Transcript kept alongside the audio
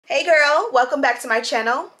Hey girl, welcome back to my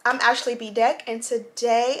channel. I'm Ashley Bedeck, and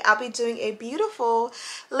today I'll be doing a beautiful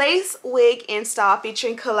lace wig install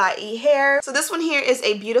featuring Klaiyi hair. So this one here is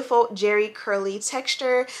a beautiful jerry curly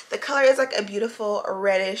texture. The color is like a beautiful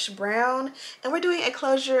reddish brown, and we're doing a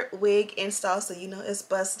closure wig install, so you know it's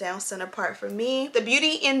bust down center part for me. The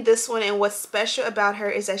beauty in this one and what's special about her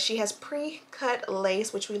is that she has pre-cut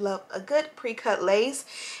lace, which we love a good pre-cut lace.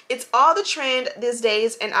 It's all the trend these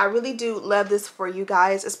days, and I really do love this for you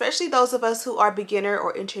guys, especially those of us who are beginner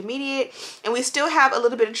or intermediate and we still have a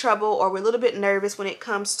little bit of trouble or we're a little bit nervous when it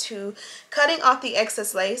comes to cutting off the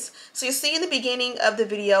excess lace. So you see in the beginning of the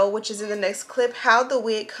video, which is in the next clip, how the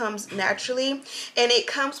wig comes naturally, and it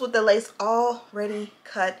comes with the lace already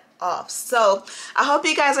cut off. So I hope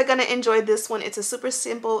you guys are going to enjoy this one. It's a super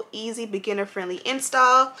simple, easy, beginner friendly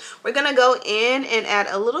install. We're going to go in and add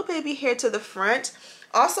a little baby hair to the front.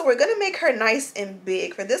 Also, we're going to make her nice and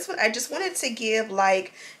big. For this one, I just wanted to give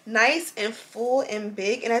like nice and full and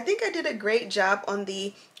big, and I think I did a great job on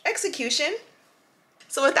the execution.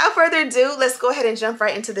 So without further ado, let's go ahead and jump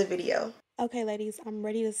right into the video. Okay, ladies, I'm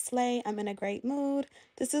ready to slay. I'm in a great mood.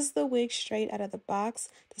 This is the wig straight out of the box.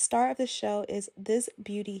 The star of the show is this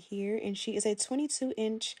beauty here, and she is a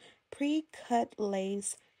 22-inch pre-cut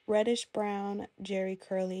lace reddish brown jerry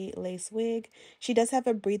curly lace wig. She does have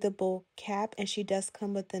a breathable cap, and she does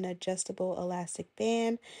come with an adjustable elastic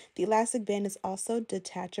band. The elastic band is also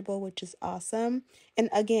detachable, which is awesome. And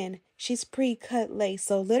again, she's pre-cut lace,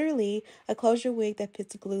 so literally a closure wig that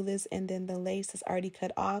fits glueless, and then the lace is already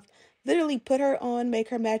cut off. Literally put her on, make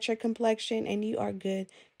her match her complexion, and you are good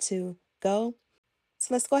to go.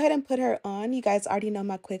 So let's go ahead and put her on. You guys already know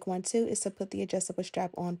my quick 1-2 is to put the adjustable strap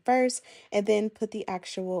on first and then put the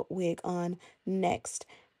actual wig on next.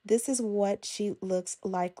 This is what she looks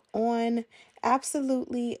like on.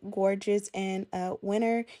 Absolutely gorgeous and a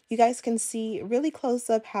winner. You guys can see really close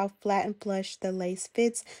up how flat and flush the lace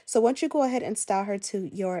fits. So once you go ahead and style her to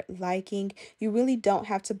your liking, you really don't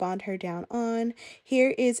have to bond her down on.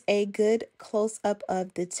 Here is a good close up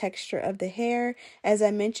of the texture of the hair. As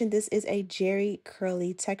I mentioned, this is a jerry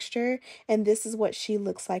curly texture, and this is what she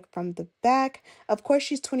looks like from the back. Of course,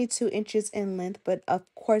 she's 22 inches in length, but of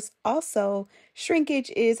course also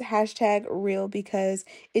shrinkage is hashtag real because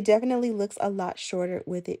it definitely looks a lot shorter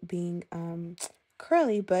with it being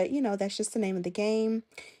curly, but you know, that's just the name of the game.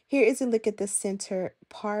 Here is a look at the center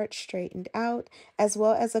part straightened out, as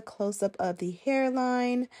well as a close-up of the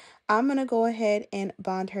hairline. I'm going to go ahead and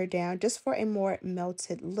bond her down just for a more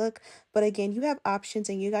melted look. But again, you have options,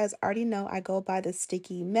 and you guys already know I go by the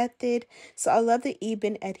sticky method. So I love the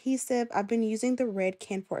Irvine adhesive. I've been using the red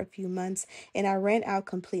can for a few months, and I ran out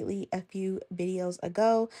completely a few videos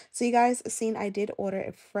ago. So you guys seen I did order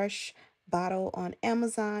a fresh bottle on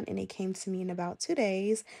Amazon, and it came to me in about 2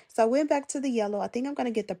 days. So I went back to the yellow. I think I'm going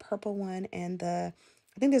to get the purple one, and I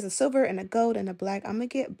think there's a silver and a gold and a black. I'm going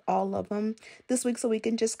to get all of them this week so we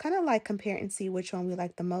can just kind of like compare and see which one we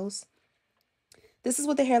like the most. This is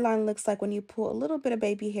what the hairline looks like when you pull a little bit of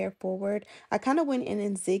baby hair forward. I kind of went in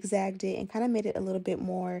and zigzagged it and kind of made it a little bit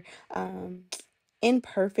more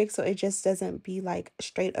imperfect, so it just doesn't be like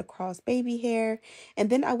straight across baby hair.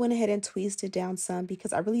 And then I went ahead and tweezed it down some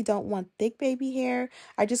because I really don't want thick baby hair.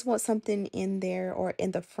 I just want something in there or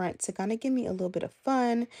in the front to kind of give me a little bit of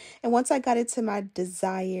fun. And once I got it to my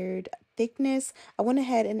desired thickness, I went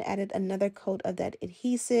ahead and added another coat of that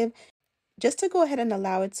adhesive just to go ahead and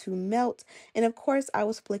allow it to melt. And of course, I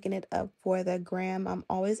was flicking it up for the gram. I'm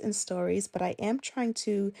always in stories, but I am trying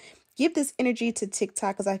to give this energy to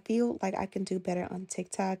TikTok because I feel like I can do better on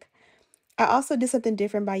TikTok. I also did something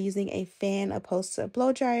different by using a fan opposed to a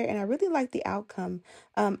blow dryer, and I really like the outcome.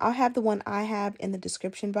 I'll have the one I have in the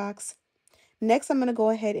description box. Next, I'm going to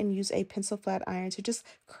go ahead and use a pencil flat iron to just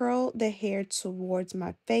curl the hair towards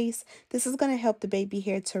my face. This is going to help the baby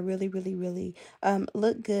hair to really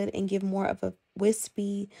look good and give more of a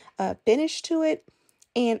wispy finish to it.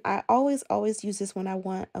 And I always use this when I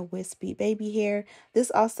want a wispy baby hair.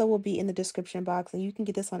 This also will be in the description box, and you can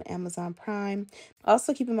get this on Amazon Prime.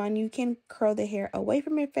 Also, keep in mind, you can curl the hair away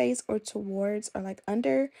from your face or towards or like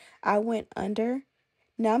under. I went under.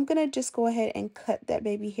 Now I'm going to just go ahead and cut that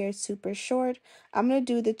baby hair super short. I'm going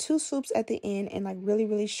to do the 2 swoops at the end and like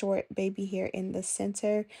really short baby hair in the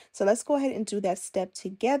center. So let's go ahead and do that step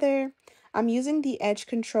together. I'm using the edge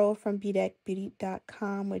control from Bedeck,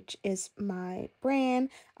 beauty.com, which is my brand.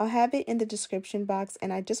 I'll have it in the description box,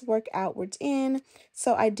 and I just work outwards in.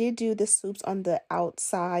 So I did do the swoops on the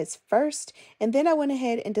outsides first, and then I went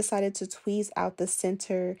ahead and decided to tweeze out the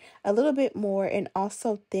center a little bit more and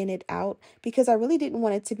also thin it out because I really didn't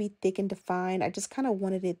want it to be thick and defined. I just kind of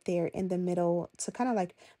wanted it there in the middle to kind of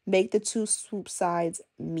like make the two swoop sides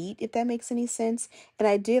meet, if that makes any sense. And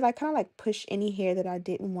I did like kind of like push any hair that I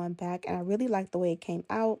didn't want back, and I really liked the way it came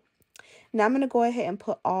out. Now I'm going to go ahead and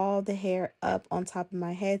put all the hair up on top of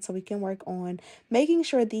my head so we can work on making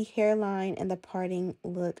sure the hairline and the parting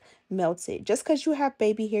look melted. Just because you have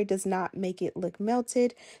baby hair does not make it look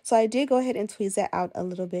melted. So I did go ahead and tweeze that out a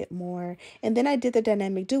little bit more. And then I did the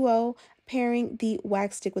dynamic duo, pairing the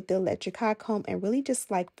wax stick with the electric hot comb and really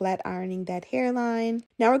just like flat ironing that hairline.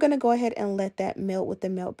 Now we're going to go ahead and let that melt with the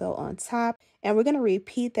melt belt on top. And we're going to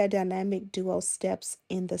repeat that dynamic duo steps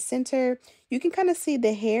in the center. You can kind of see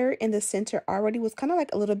the hair in the center already was kind of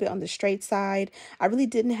like a little bit on the straight side. I really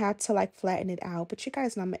didn't have to like flatten it out, but you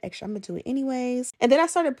guys know I'm an extra. I'm going to do it anyways. And then I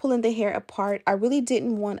started pulling the hair apart. I really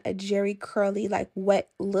didn't want a jerry curly, like wet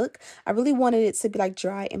look. I really wanted it to be like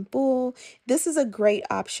dry and full. This is a great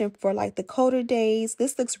option for like the colder days.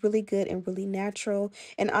 This looks really good and really natural.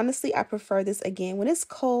 And honestly, I prefer this again when it's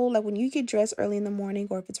cold, like when you get dressed early in the morning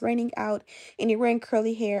or if it's raining out and you're wearing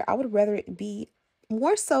curly hair. I would rather it be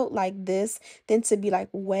more so like this than to be like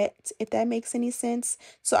wet, if that makes any sense.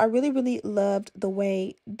 So I really loved the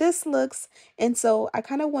way this looks, and so I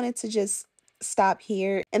kind of wanted to just stop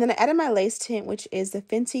here. And then I added my lace tint, which is the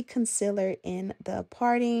Fenty concealer in the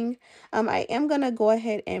parting. I am gonna go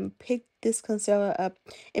ahead and pick this concealer up.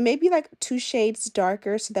 It may be like 2 shades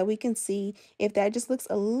darker so that we can see if that just looks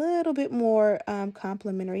a little bit more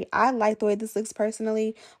complimentary. I like the way this looks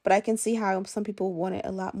personally, but I can see how some people want it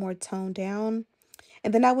a lot more toned down.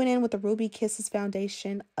 And then I went in with the Ruby Kisses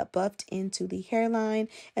foundation buffed into the hairline.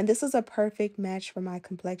 And this is a perfect match for my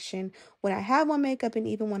complexion when I have on makeup and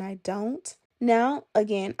even when I don't. Now,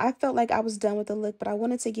 again, I felt like I was done with the look, but I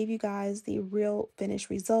wanted to give you guys the real finished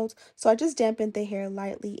result. So I just dampened the hair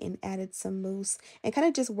lightly and added some mousse and kind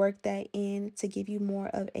of just worked that in to give you more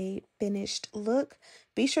of a finished look.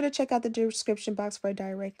 Be sure to check out the description box for a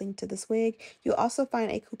direct link to this wig. You'll also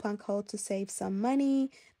find a coupon code to save some money.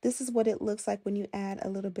 This is what it looks like when you add a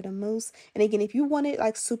little bit of mousse. And again, if you want it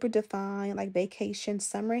like super defined, like vacation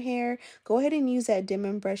summer hair, go ahead and use that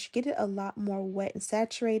Dim brush. Get it a lot more wet and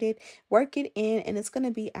saturated. Work it in, and it's going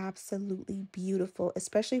to be absolutely beautiful,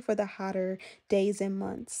 especially for the hotter days and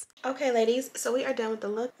months. Okay, ladies, so we are done with the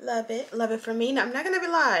look. Love it. Love it for me. Now, I'm not going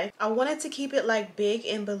to lie. I wanted to keep it like big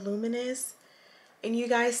and voluminous. And you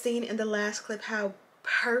guys seen in the last clip how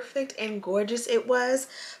perfect and gorgeous it was,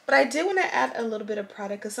 but I did want to add a little bit of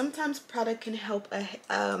product because sometimes product can help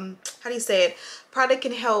how do you say it, product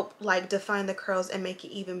can help like define the curls and make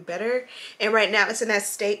it even better. And right now it's in that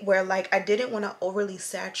state where like I didn't want to overly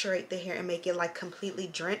saturate the hair and make it like completely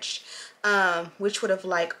drenched, which would have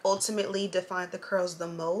like ultimately defined the curls the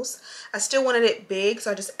most. I still wanted it big, so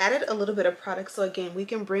I just added a little bit of product so again we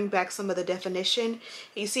can bring back some of the definition.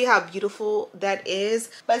 You see how beautiful that is.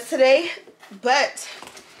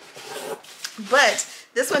 But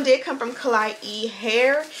this one did come from Klaiyi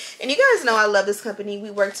hair, and you guys know I love this company.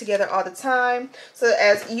 We work together all the time. So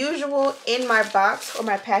as usual, in my box or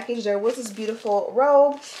my package there was this beautiful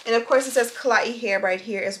robe, and of course it says Klaiyi hair right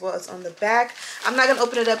here as well as on the back. I'm not gonna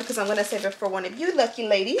open it up because I'm gonna save it for one of you lucky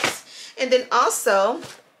ladies. And then also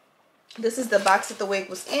this is the box that the wig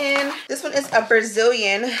was in. This one is a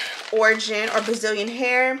Brazilian origin or Brazilian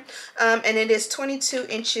hair, and it is 22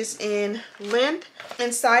 inches in length.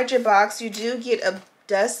 Inside your box you do get a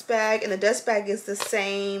dust bag, and the dust bag is the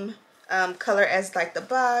same color as like the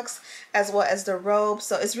box as well as the robe.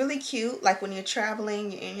 So it's really cute, like when you're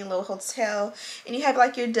traveling, you're in your little hotel and you have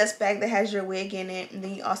like your dust bag that has your wig in it, and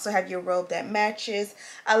then you also have your robe that matches.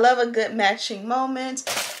 I love a good matching moment.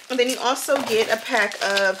 And then you also get a pack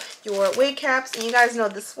of your wig caps, and you guys know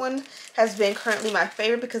this one has been currently my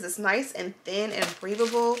favorite because it's nice and thin and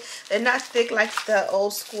breathable. They're not thick like the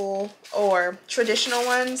old school or traditional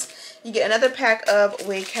ones. You get another pack of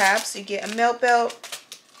wig caps, you get a melt belt,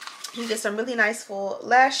 you get some really nice full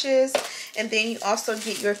lashes, and then you also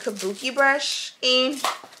get your kabuki brush. And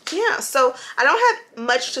yeah, so I don't have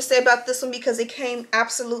much to say about this one because it came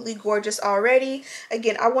absolutely gorgeous already.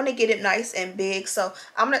 Again, I want to get it nice and big, so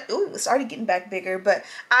I'm gonna, ooh, it's already getting back bigger, but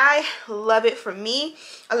I love it. For me,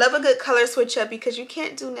 I love a good color switch up because you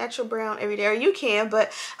can't do natural brown every day, or you can,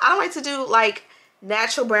 but I don't like to do like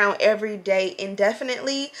natural brown every day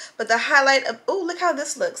indefinitely. But the highlight of, oh, look how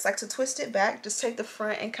this looks. Like to twist it back, just take the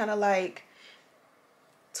front and kind of like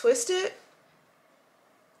twist it.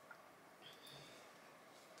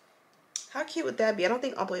 How cute would that be? I don't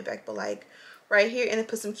think all the way back, but like right here, and then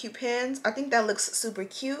put some cute pins. I think that looks super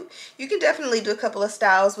cute. You can definitely do a couple of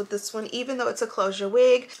styles with this one, even though it's a closure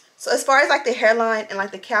wig. So as far as like the hairline and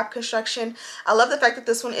like the cap construction, I love the fact that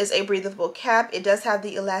this one is a breathable cap. It does have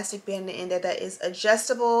the elastic band in there that is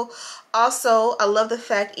adjustable. Also, I love the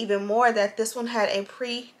fact even more that this one had a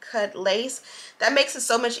pre-cut lace. That makes it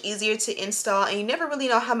so much easier to install, and you never really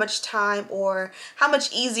know how much time or how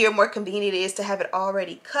much easier, more convenient it is to have it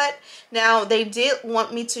already cut. Now, they did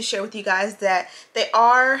want me to share with you guys that they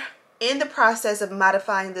are in the process of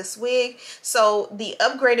modifying this wig, so the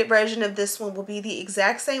upgraded version of this one will be the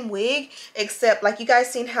exact same wig, except like you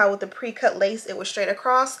guys seen how with the pre-cut lace it was straight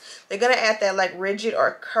across. They're gonna add that like rigid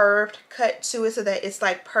or curved cut to it so that it's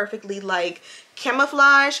like perfectly like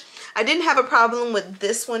camouflage. I didn't have a problem with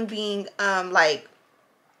this one being like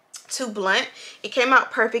too blunt. It came out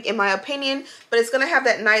perfect in my opinion, but it's gonna have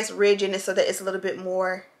that nice ridge in it so that it's a little bit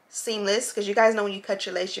more seamless, because you guys know when you cut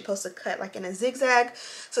your lace you're supposed to cut like in a zigzag.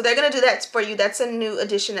 So they're gonna do that for you. That's a new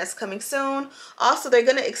addition that's coming soon. Also, they're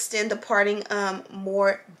gonna extend the parting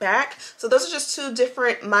more back. So those are just two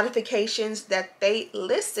different modifications that they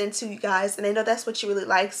listen to, you guys, and they know that's what you really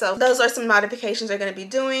like. So those are some modifications they're gonna be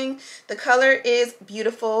doing. The color is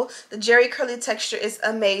beautiful. The Jerry curly texture is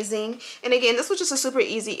amazing. And again, this was just a super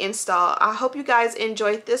easy install. I hope you guys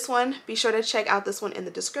enjoyed this one. Be sure to check out this one in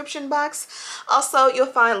the description box. Also, you'll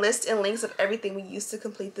find lists and links of everything we used to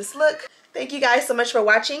complete this look. Thank you guys so much for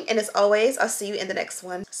watching, and as always, I'll see you in the next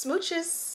one. Smooches!